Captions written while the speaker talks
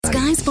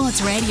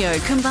Sports Radio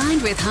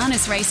combined with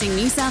Harness Racing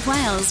New South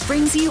Wales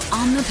brings you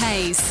On the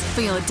Pace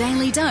for your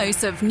daily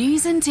dose of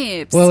news and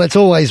tips. Well, it's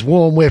always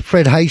warm where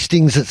Fred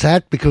Hastings is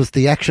at because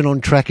the action on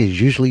track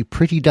is usually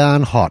pretty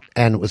darn hot,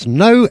 and it was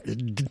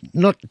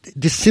not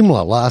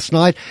dissimilar last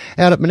night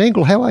out at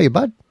Menangle. How are you,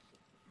 bud?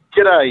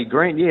 G'day,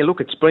 Grant. Yeah,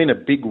 look, it's been a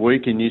big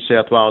week in New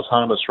South Wales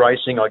harness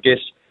racing. I guess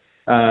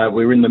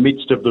we're in the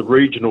midst of the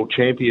regional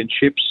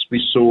championships.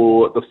 We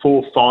saw the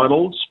 4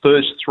 finals.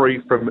 First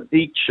 3 from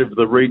each of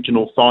the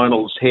regional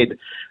finals head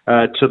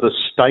to the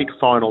state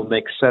final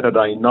next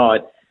Saturday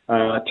night.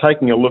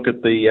 Taking a look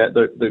at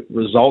the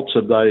results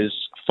of those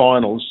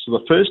finals,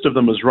 the first of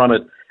them was run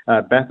at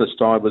Bathurst.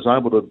 I was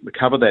able to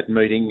cover that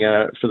meeting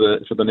for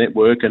the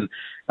network, and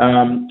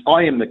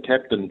I Am the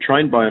Captain,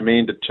 trained by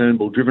Amanda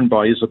Turnbull, driven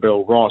by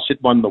Isabel Ross.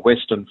 It won the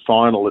Western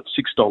final at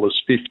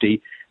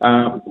 $6.50.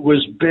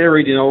 Was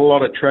buried in a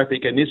lot of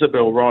traffic, and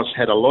Isabel Ross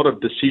had a lot of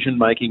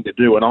decision-making to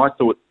do, and I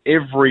thought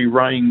every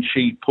rein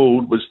she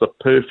pulled was the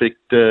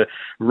perfect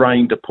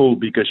rein to pull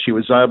because she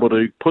was able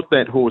to put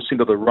that horse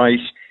into the race.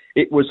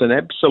 It was an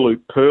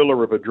absolute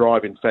perler of a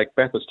drive. In fact,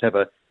 Bathurst have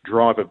a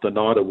Drive of the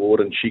Night award,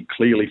 and she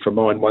clearly, for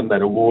mine, won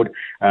that award.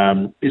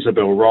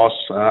 Isabel Ross,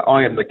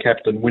 I Am the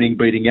Captain, winning,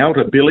 beating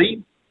Outer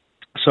Billy.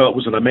 So it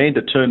was an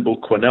Amanda Turnbull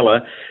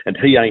Quinella, and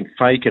He Ain't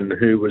Fakin',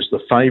 who was the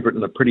favourite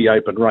in a pretty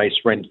open race,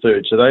 ran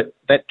third. So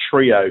that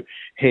trio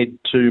head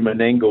to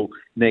Menangle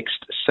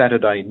next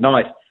Saturday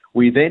night.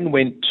 We then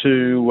went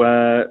to,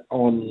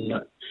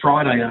 on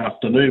Friday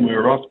afternoon, we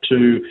were off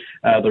to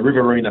the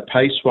Riverina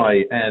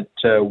Paceway at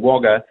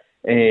Wagga,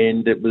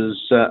 and it was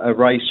a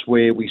race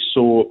where we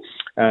saw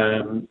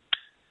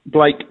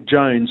Blake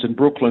Jones and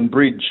Brooklyn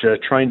Bridge,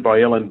 trained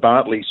by Ellen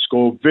Bartley,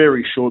 score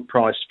very short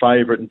price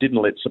favourite and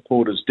didn't let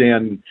supporters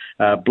down.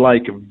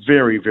 Blake, a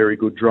very, very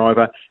good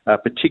driver,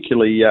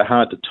 particularly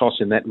hard to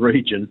toss in that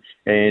region,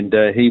 and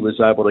he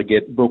was able to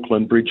get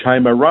Brooklyn Bridge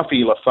home.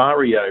 Ruffy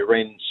Lafario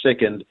ran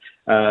second,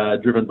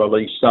 driven by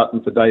Lee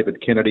Sutton for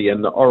David Kennedy,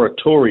 and the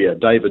Oratoria,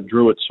 David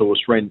Druitt's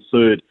horse, ran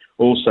third,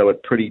 also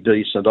at pretty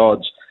decent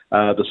odds.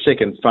 The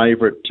second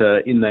favourite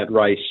in that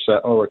race,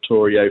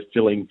 Oratorio,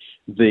 filling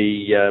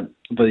the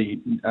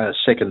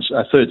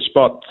third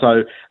spot.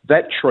 So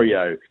that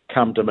trio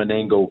come to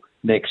Menangle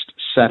next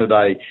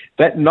Saturday.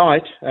 That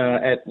night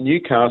at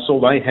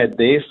Newcastle, they had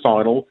their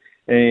final,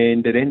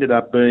 and it ended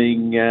up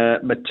being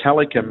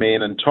Metallica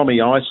Man and Tommy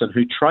Ison,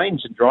 who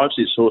trains and drives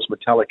his horse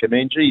Metallica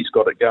Man. He's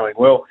got it going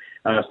well.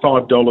 $5,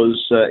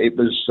 it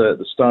was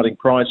the starting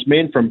price.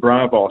 Men from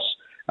Bravos,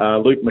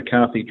 Luke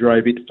McCarthy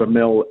drove it for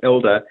Mel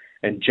Elder,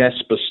 and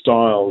Jasper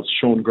Stiles,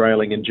 Sean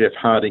Grayling and Jeff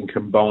Harding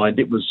combined.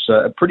 It was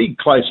a pretty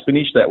close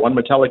finish, that one.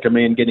 Metallica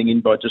Man getting in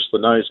by just the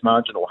nose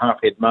margin or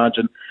half-head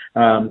margin,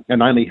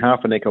 and only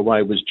half a neck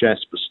away was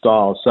Jasper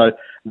Stiles. So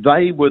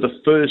they were the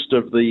first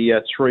of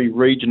the 3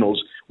 regionals.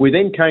 We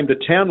then came to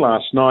town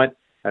last night,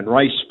 and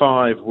race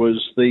 5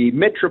 was the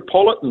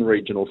Metropolitan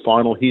Regional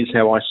Final. Here's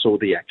how I saw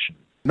the action.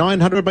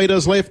 900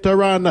 metres left to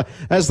run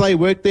as they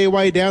work their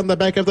way down the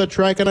back of the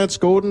track, and it's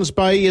Gordon's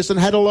Bay hasn't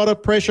had a lot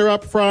of pressure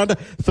up front.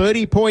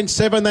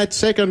 30.7 that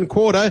second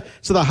quarter,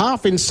 so the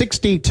half in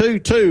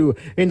 62.2.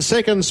 In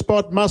second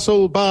spot,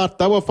 Muscle Bart.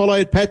 They were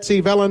followed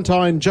Patsy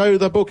Valentine, Joe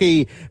the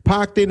Bookie,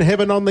 Parked in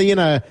Heaven on the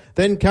inner.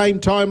 Then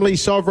came Timely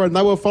Sovereign.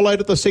 They were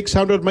followed at the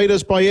 600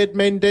 metres by Ed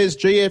Mendez,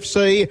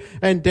 GFC,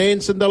 and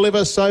Dance and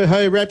Deliver,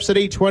 Soho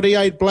Rhapsody,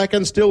 28 Black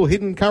and Still,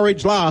 Hidden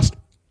Courage last.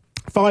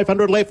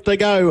 500 left to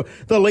go.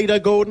 The leader,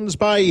 Gordon's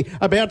Bay,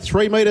 about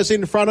 3 metres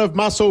in front of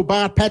Muscle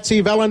Bart.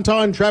 Patsy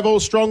Valentine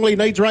travels strongly,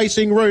 needs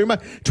racing room.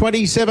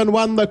 27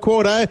 won the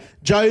quarter.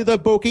 Joe the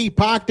Bookie,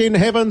 Parked in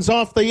Heaven's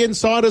off the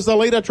inside as the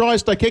leader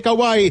tries to kick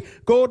away.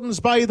 Gordon's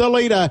Bay, the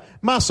leader.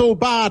 Muscle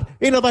Bart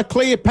into the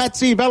clear.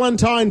 Patsy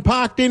Valentine,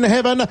 Parked in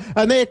Heaven,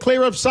 and they're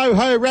clear of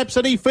Soho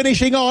Rhapsody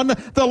finishing on.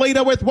 The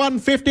leader with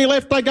 150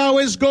 left to go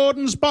is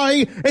Gordon's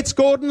Bay. It's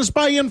Gordon's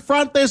Bay in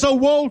front. There's a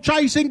wall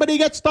chasing, but he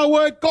gets to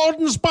work.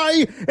 Gordon's Bay.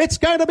 It's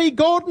going to be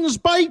Gordon's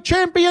Bay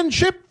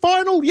Championship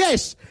final,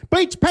 yes.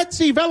 Beats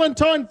Patsy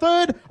Valentine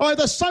third,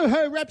 either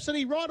Soho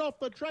Rhapsody right off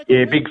the track.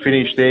 Yeah, big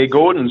finish there.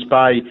 Gordon's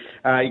Bay,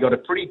 he got a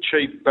pretty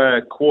cheap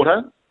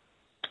quarter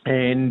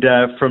and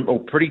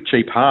pretty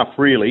cheap half,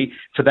 really,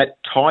 for that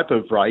type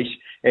of race.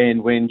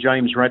 And when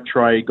James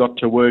Rattray got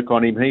to work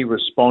on him, he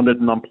responded,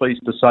 and I'm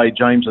pleased to say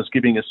James is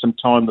giving us some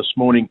time this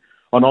morning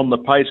on the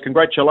Pace.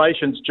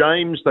 Congratulations,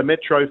 James, the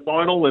Metro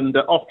final, and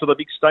off to the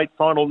big state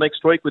final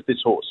next week with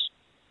this horse.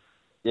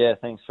 Yeah,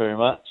 thanks very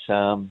much.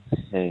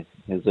 It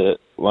was a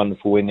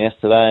wonderful win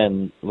yesterday,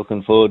 and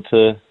looking forward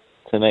to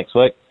next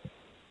week.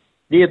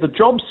 Yeah, the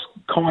job's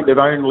kind of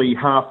only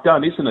half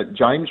done, isn't it,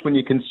 James, when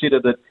you consider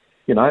that,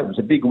 it was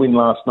a big win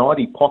last night.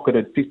 He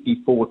pocketed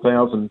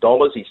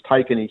 $54,000. He's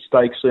taken his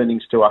stakes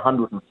earnings to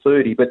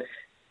 $130,000, but,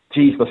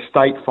 geez, the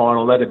state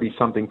final, that'd be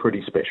something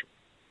pretty special.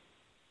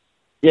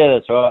 Yeah,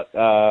 that's right.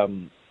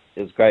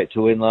 It was great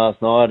to win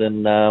last night,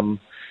 and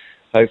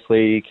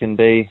hopefully he can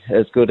be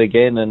as good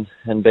again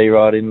and be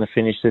right in the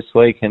finish this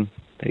week and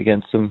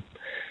against some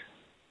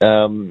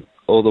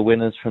all the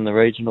winners from the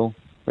regional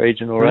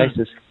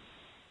races.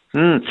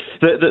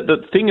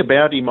 The thing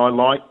about him I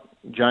like,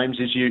 James,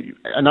 is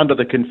and under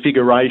the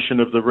configuration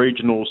of the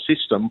regional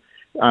system,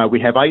 we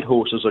have 8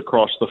 horses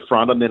across the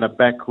front and then a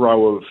back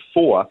row of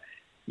 4.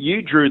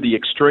 You drew the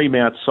extreme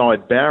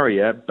outside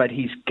barrier, but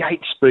his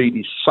gate speed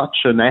is such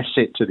an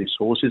asset to this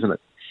horse, isn't it?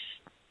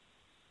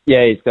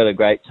 Yeah, he's got a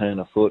great turn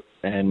of foot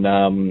and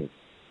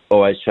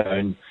always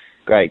shown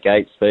great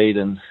gate speed,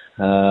 and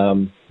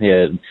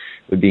it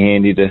would be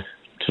handy to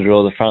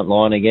draw the front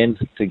line again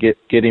to get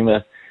him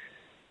a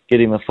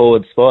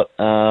forward spot.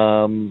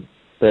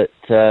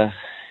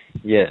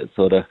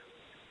 Sort of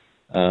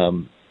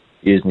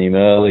using him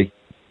early,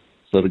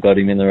 sort of got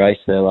him in the race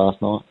there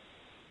last night.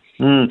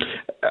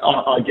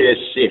 I guess,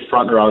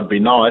 front row would be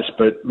nice,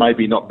 but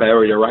maybe not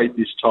barrier 8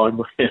 this time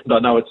around. I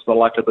know it's the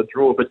luck of the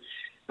draw, but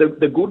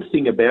the good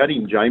thing about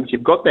him, James,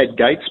 you've got that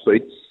gate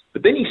speed,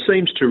 but then he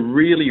seems to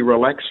really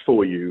relax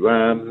for you.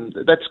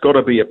 That's got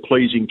to be a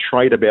pleasing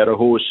trait about a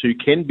horse who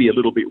can be a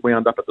little bit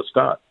wound up at the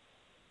start.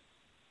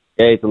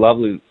 Yeah, he's a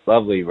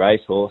lovely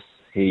racehorse.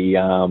 He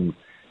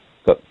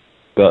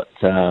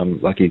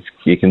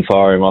you can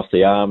fire him off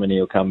the arm and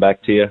he'll come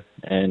back to you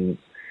and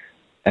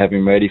have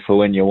him ready for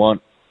when you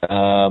want.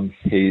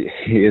 He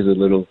is a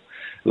little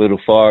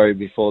fiery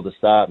before the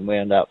start and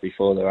wound up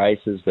before the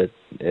races, but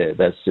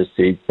that's just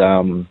his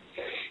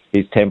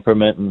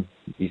temperament, and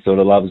he sort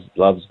of loves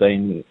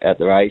being at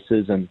the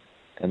races and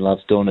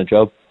loves doing the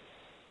job.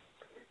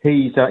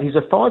 He's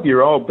a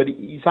 5-year-old, but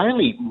he's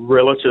only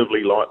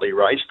relatively lightly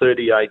raced.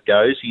 38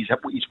 goes. He's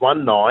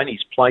won 9.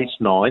 He's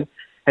placed 9.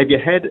 Have you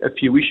had a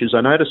few issues?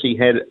 I noticed he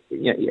had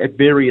at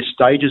various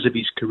stages of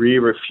his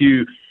career a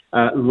few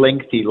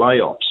lengthy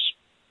layoffs.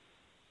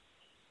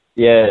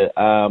 Yeah,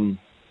 a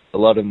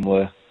lot of them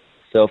were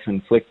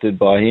self-inflicted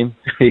by him.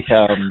 He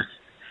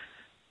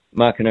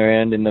mucking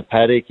around in the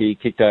paddock. He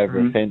kicked over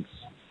a fence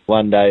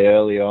one day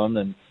early on,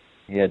 and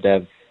he had to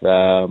have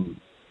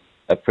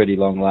a pretty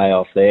long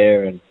layoff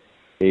there, and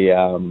he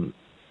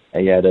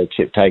had a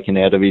chip taken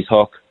out of his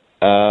hock,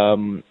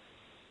 and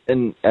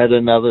had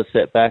another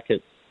setback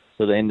at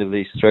the end of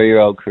his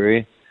 3-year-old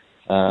career.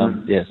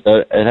 So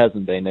it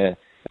hasn't been a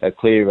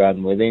clear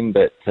run with him,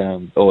 but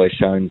always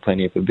shown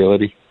plenty of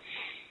ability.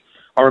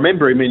 I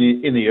remember him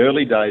in the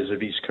early days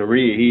of his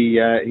career.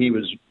 He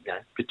was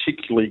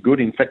particularly good.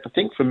 In fact, I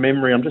think from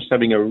memory, I'm just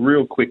having a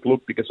real quick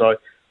look because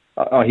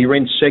he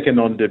ran second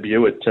on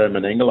debut at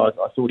Menangle. I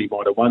thought he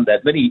might have won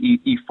that. Then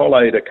he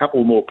followed a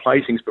couple more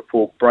placings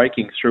before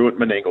breaking through at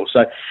Menangle.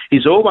 So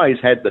he's always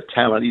had the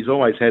talent. He's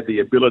always had the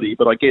ability.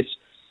 But I guess,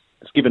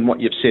 given what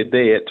you've said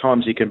there, at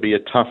times he can be a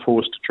tough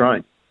horse to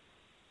train.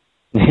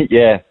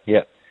 Yeah.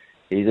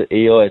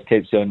 He always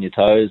keeps you on your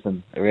toes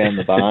and around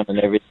the barn and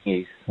everything.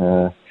 He's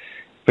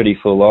pretty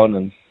full on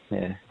and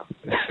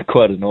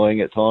quite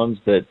annoying at times.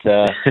 But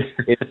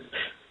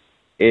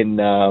in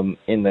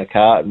the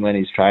cart and when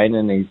he's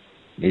training,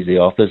 he's the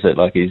opposite.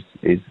 Like he's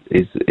a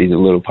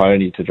little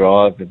pony to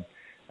drive, and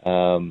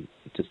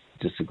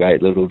just a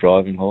great little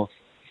driving horse.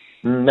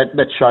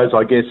 That shows,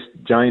 I guess,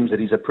 James, that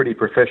he's a pretty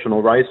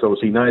professional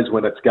racehorse. He knows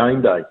when it's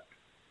game day.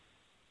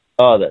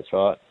 Oh, that's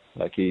right.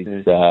 Like he's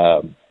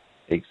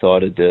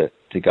excited to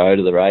go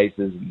to the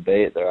races and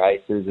be at the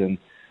races, and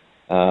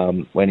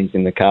when he's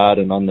in the cart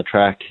and on the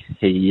track,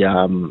 he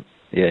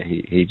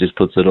just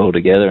puts it all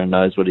together and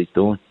knows what he's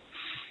doing.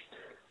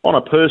 On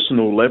a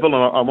personal level,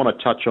 and I want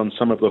to touch on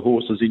some of the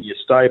horses in your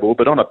stable,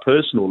 but on a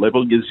personal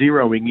level, you're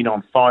zeroing in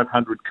on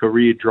 500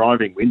 career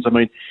driving wins. I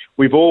mean,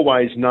 we've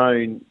always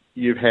known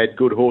you've had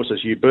good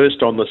horses. You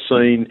burst on the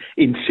scene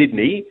in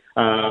Sydney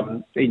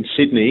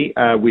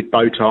with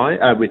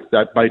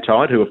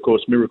Bowtide, who, of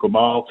course, Miracle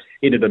Mile,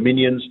 into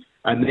Dominions.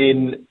 And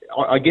then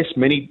I guess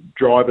many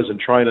drivers and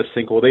trainers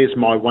think, well, there's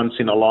my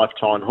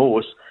once-in-a-lifetime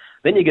horse.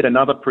 Then you get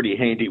another pretty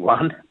handy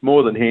one,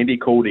 more than handy,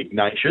 called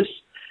Ignatius.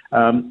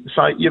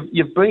 So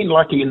you've been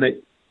lucky in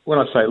that. When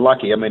I say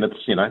lucky, I mean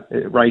it's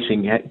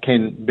racing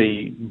can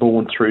be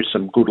born through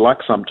some good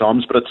luck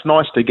sometimes, but it's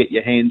nice to get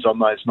your hands on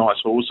those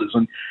nice horses.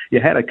 And you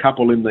had a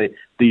couple in the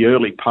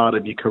early part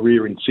of your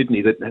career in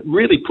Sydney that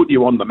really put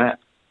you on the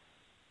map.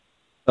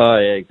 Oh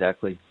yeah,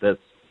 exactly.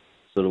 That's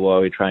sort of why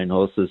we train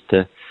horses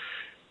to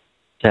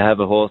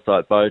have a horse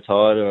like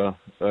Bowtide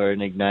or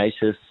an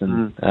Ignatius,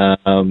 and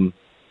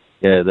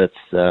that's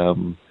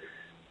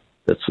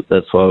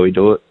why we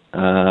do it.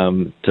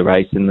 To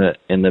race in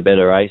the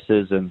better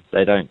races, and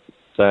they don't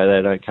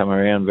come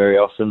around very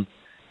often,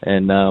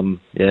 and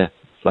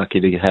lucky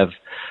to have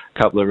a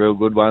couple of real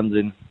good ones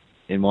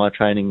in my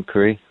training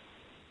career.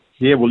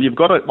 Yeah, well,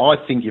 I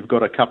think you've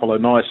got a couple of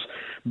nice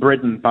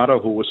bread and butter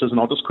horses, and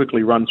I'll just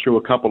quickly run through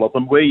a couple of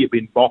them. Where you've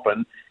been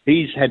bopping,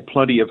 he's had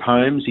plenty of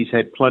homes, he's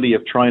had plenty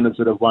of trainers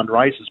that have won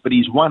races, but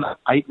he's won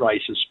 8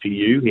 races for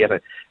you. He had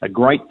a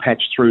great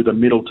patch through the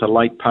middle to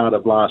late part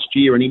of last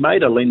year, and he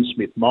made a Len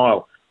Smith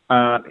mile.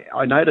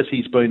 I notice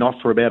he's been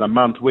off for about a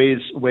month. Where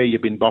you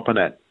been bopping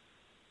at?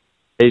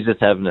 He's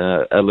just having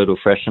a little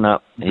freshen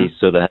up. Mm-hmm. He's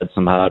sort of had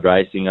some hard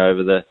racing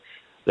over the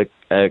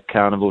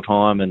carnival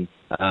time, and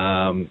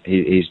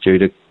he's due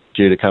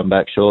to come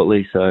back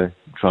shortly. So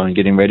try and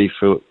get him ready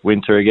for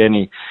winter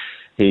again.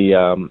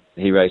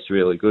 he raced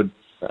really good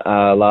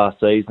last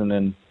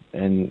season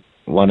and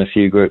won a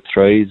few Group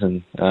 3s,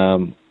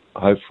 and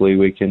hopefully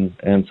we can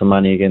earn some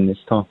money again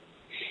this time.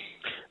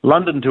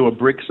 London to a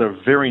Brick's a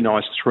very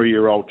nice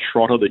 3-year-old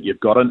trotter that you've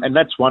got, and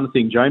that's one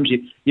thing, James.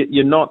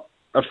 You're not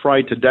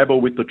afraid to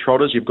dabble with the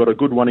trotters. You've got a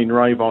good one in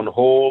Ravon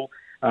Hall.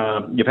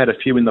 You've had a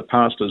few in the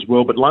past as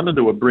well, but London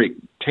to a Brick,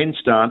 10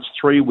 starts,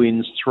 3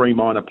 wins, 3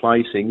 minor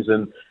placings,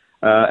 and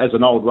as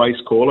an old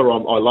race caller,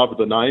 I love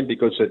the name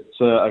because it's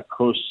of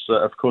course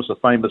a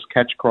famous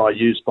catch cry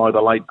used by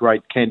the late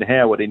great Ken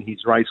Howard in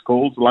his race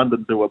calls,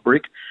 London to a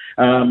Brick.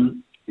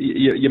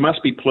 You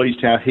must be pleased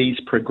how he's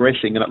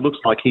progressing, and it looks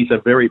like he's a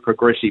very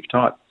progressive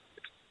type.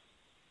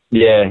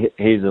 Yeah,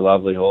 he's a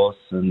lovely horse,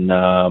 and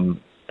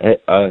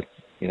a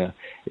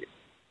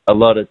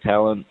lot of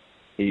talent.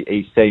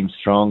 He seems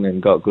strong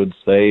and got good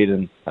speed,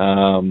 and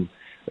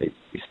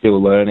he's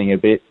still learning a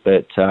bit.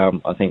 But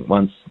I think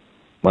once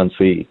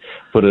we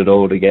put it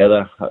all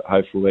together,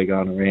 hopefully we're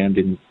going around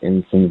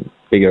in some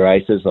bigger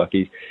races. Like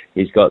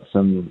he's got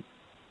some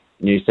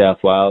New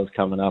South Wales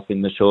coming up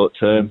in the short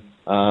term.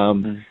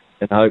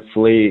 And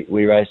hopefully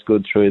we race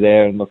good through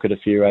there and look at a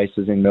few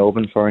races in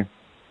Melbourne for him.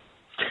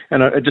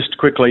 And just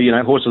quickly,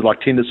 horses like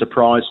Tinder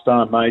Surprise,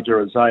 Star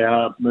Major,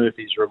 Azahar,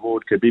 Murphy's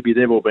Reward, Kabibi,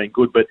 they've all been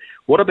good. But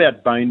what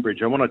about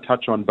Bainbridge? I want to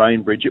touch on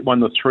Bainbridge. It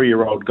won the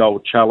 3-year-old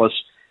Gold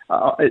Chalice.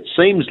 It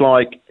seems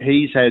like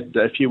he's had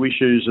a few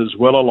issues as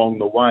well along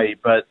the way.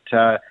 But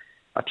I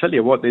tell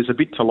you what, there's a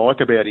bit to like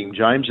about him,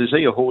 James. Is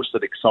he a horse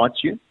that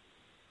excites you?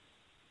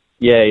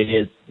 Yeah, he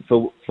is.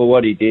 For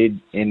what he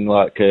did in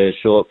like a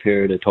short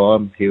period of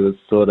time, he was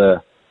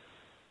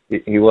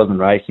he wasn't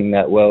racing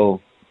that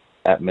well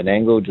at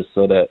Menangle, just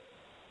sort of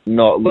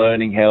not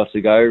learning how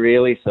to go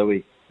really. So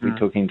we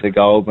took him to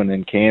Goulburn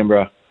and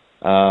Canberra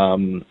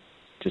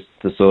just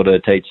to sort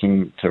of teach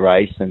him to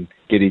race and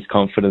get his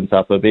confidence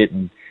up a bit.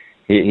 And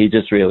he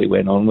just really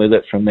went on with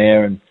it from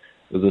there, and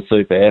it was a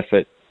super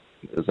effort.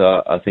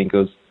 I think it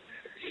was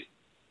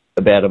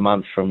about a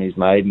month from his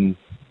maiden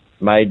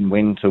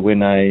win to win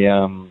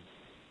the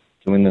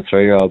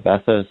 3-year-old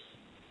Bathurst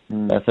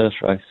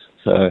race.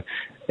 So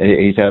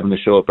he's having a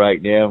short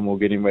break now, and we'll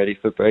get him ready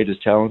for Breeders'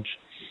 Challenge.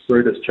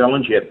 Breeders'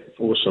 Challenge, yeah,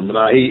 awesome.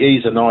 No,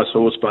 he's a nice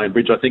horse,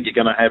 Bainbridge. I think you're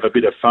going to have a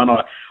bit of fun.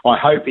 I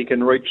hope he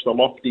can reach the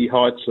lofty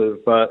heights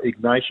of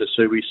Ignatius,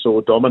 who we saw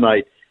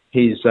dominate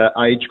his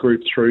age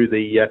group through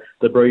the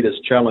Breeders'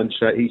 Challenge.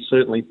 He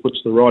certainly puts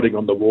the writing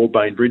on the wall,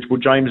 Bainbridge. Well,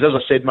 James, as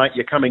I said, mate,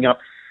 you're coming up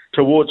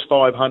towards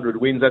 500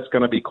 wins. That's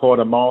going to be quite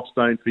a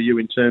milestone for you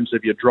in terms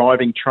of your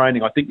driving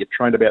training. I think you've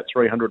trained about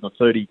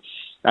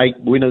 338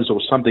 winners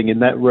or something in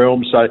that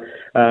realm. So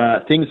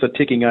things are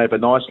ticking over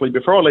nicely.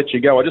 Before I let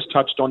you go, I just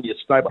touched on your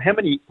stable. How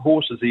many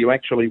horses are you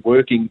actually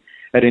working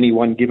at any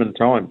one given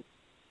time?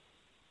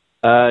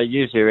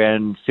 Usually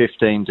around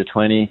 15 to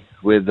 20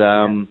 with...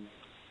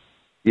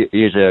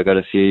 Usually I've got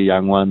a few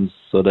young ones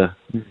sort of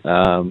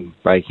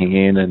breaking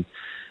in and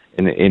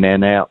in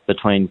and out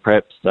between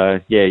preps. So,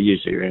 yeah,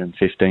 usually around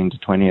 15 to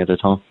 20 at a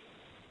time.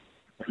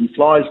 He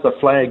flies the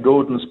flag,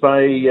 Gordon's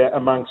Bay,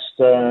 amongst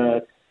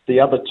the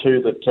other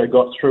two that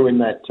got through in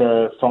that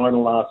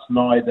final last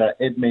night.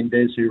 Ed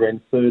Mendez, who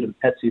ran third, and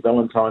Patsy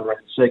Valentine ran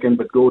second.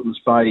 But Gordon's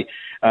Bay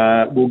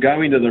will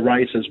go into the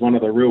race as one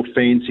of the real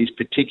fancies,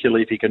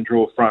 particularly if he can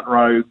draw front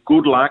row.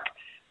 Good luck,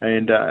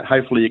 and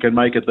hopefully you can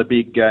make it the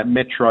big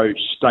Metro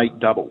State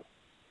double.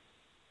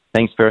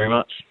 Thanks very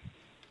much.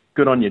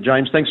 Good on you,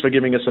 James. Thanks for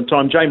giving us some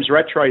time. James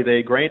Rattray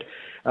there, Grant.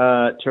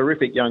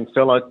 Terrific young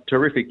fella,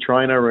 terrific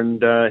trainer,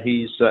 and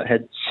he's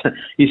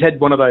had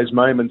one of those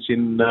moments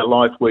in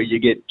life where you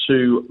get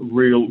two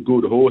real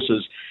good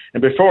horses.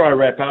 And before I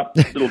wrap up, a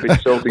little bit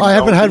self-indulgent. I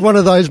haven't had one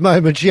of those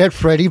moments yet,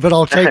 Freddie, but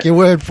I'll take your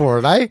word for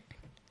it, eh?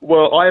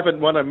 Well, I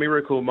haven't won a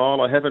Miracle Mile.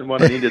 I haven't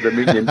won an Into the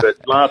Million, but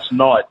last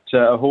night,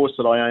 a horse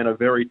that I own a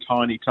very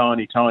tiny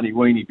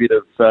weeny bit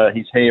of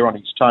his hair on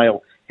his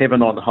tail,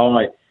 Heaven on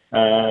High.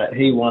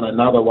 He won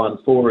another one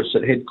for us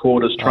at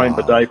headquarters, trained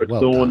by David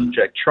Thorne.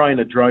 Jack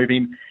Trainer drove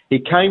him. He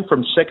came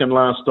from second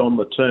last on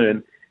the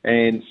turn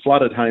and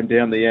flooded home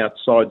down the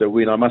outside to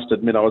win. I must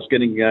admit, I was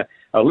getting a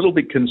little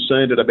bit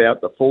concerned at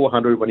about the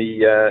 400 when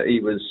he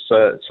was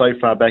so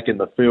far back in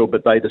the field,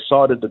 but they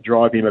decided to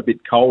drive him a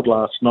bit cold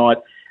last night.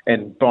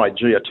 And by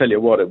gee, I tell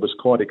you what, it was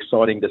quite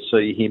exciting to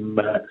see him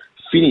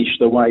finish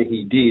the way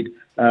he did.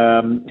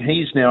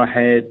 He's now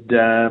had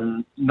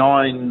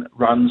 9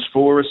 runs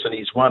for us, and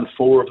he's won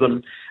 4 of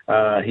them.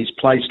 He's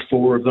placed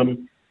 4 of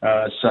them.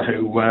 So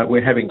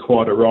we're having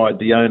quite a ride,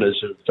 the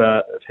owners of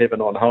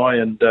Heaven on High,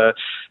 and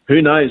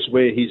who knows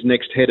where he's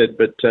next headed,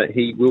 but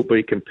he will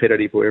be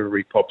competitive wherever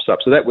he pops up.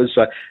 So that was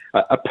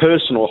a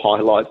personal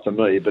highlight for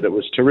me, but it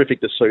was terrific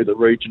to see the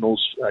regionals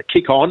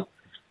kick on,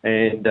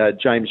 and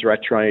James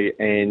Rattray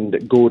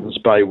and Gordon's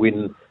Bay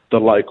win the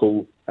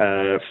local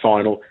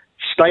final.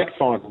 State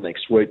final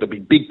next week. There'll be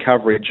big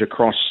coverage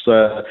across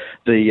the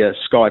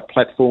Sky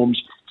platforms.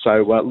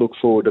 So look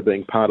forward to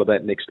being part of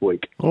that next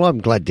week. Well, I'm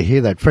glad to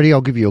hear that. Freddie, I'll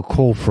give you a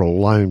call for a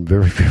loan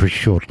very, very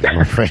shortly,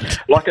 my friend.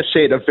 Like I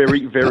said, a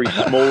very, very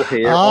small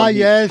hair.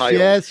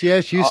 Yes.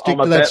 You stick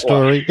to that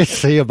story.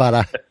 See you,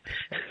 butter.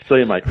 See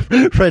you, mate.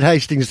 Fred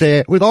Hastings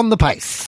there with On the Pace.